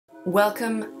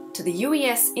Welcome to the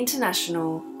UES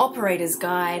International Operator's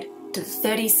Guide to the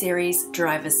 30 Series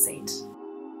driver's seat.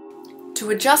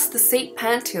 To adjust the seat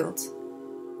pan tilt,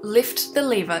 lift the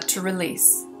lever to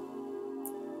release.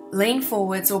 Lean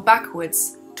forwards or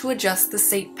backwards to adjust the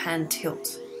seat pan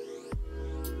tilt.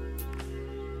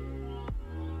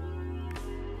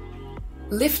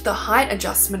 Lift the height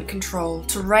adjustment control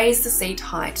to raise the seat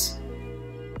height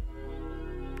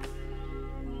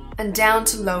and down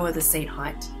to lower the seat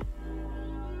height.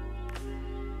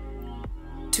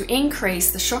 To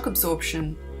increase the shock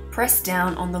absorption, press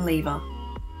down on the lever.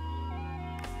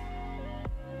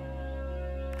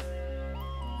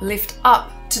 Lift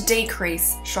up to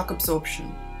decrease shock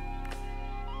absorption.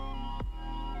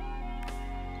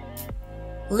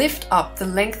 Lift up the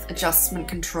length adjustment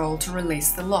control to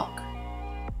release the lock.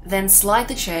 Then slide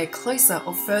the chair closer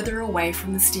or further away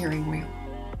from the steering wheel.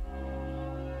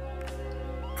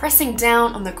 Pressing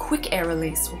down on the quick air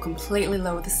release will completely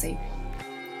lower the seat.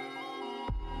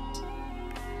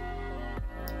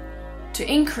 To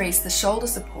increase the shoulder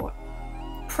support,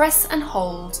 press and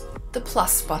hold the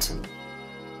plus button,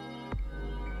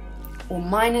 or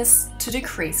minus to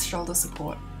decrease shoulder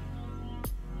support.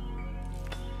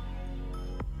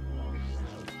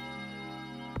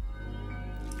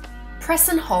 Press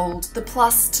and hold the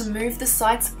plus to move the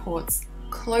side supports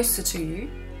closer to you,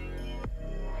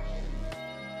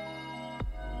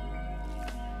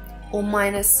 or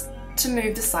minus to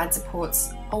move the side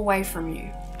supports away from you.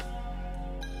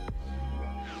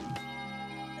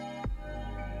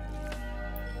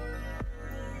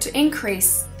 To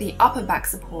increase the upper back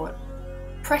support,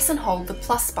 press and hold the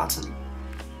plus button.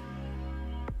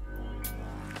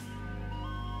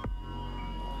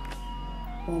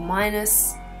 Or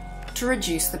minus to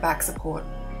reduce the back support.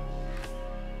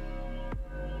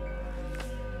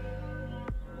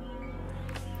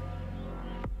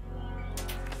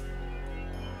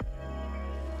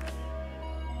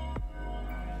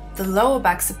 The lower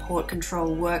back support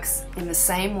control works in the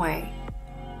same way,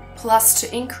 plus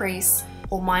to increase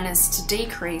or minus to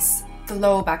decrease the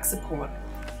lower back support.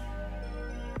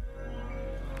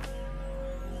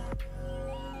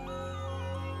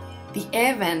 The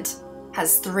air vent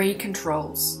has 3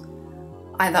 controls,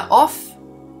 either off,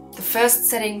 the first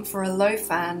setting for a low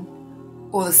fan,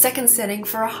 or the second setting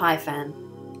for a high fan.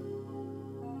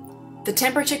 The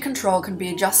temperature control can be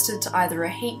adjusted to either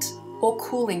a heat or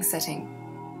cooling setting.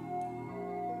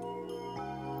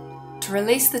 To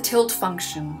release the tilt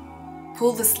function,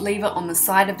 pull this lever on the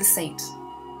side of the seat.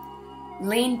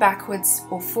 Lean backwards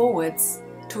or forwards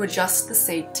to adjust the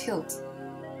seat tilt.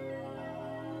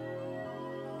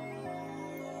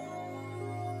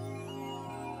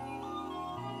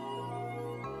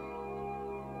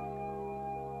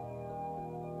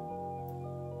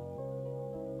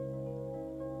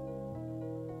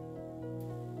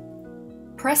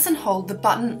 Press and hold the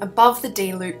button above the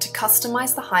D-loop to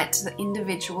customize the height to the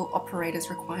individual operator's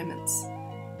requirements.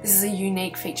 This is a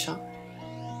unique feature.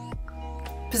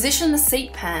 Position the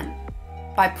seat pan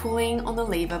by pulling on the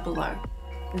lever below.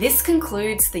 This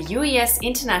concludes the UES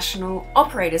International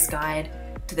Operator's Guide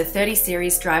to the 30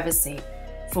 Series driver's seat.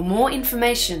 For more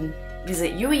information,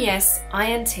 visit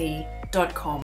uesint.com.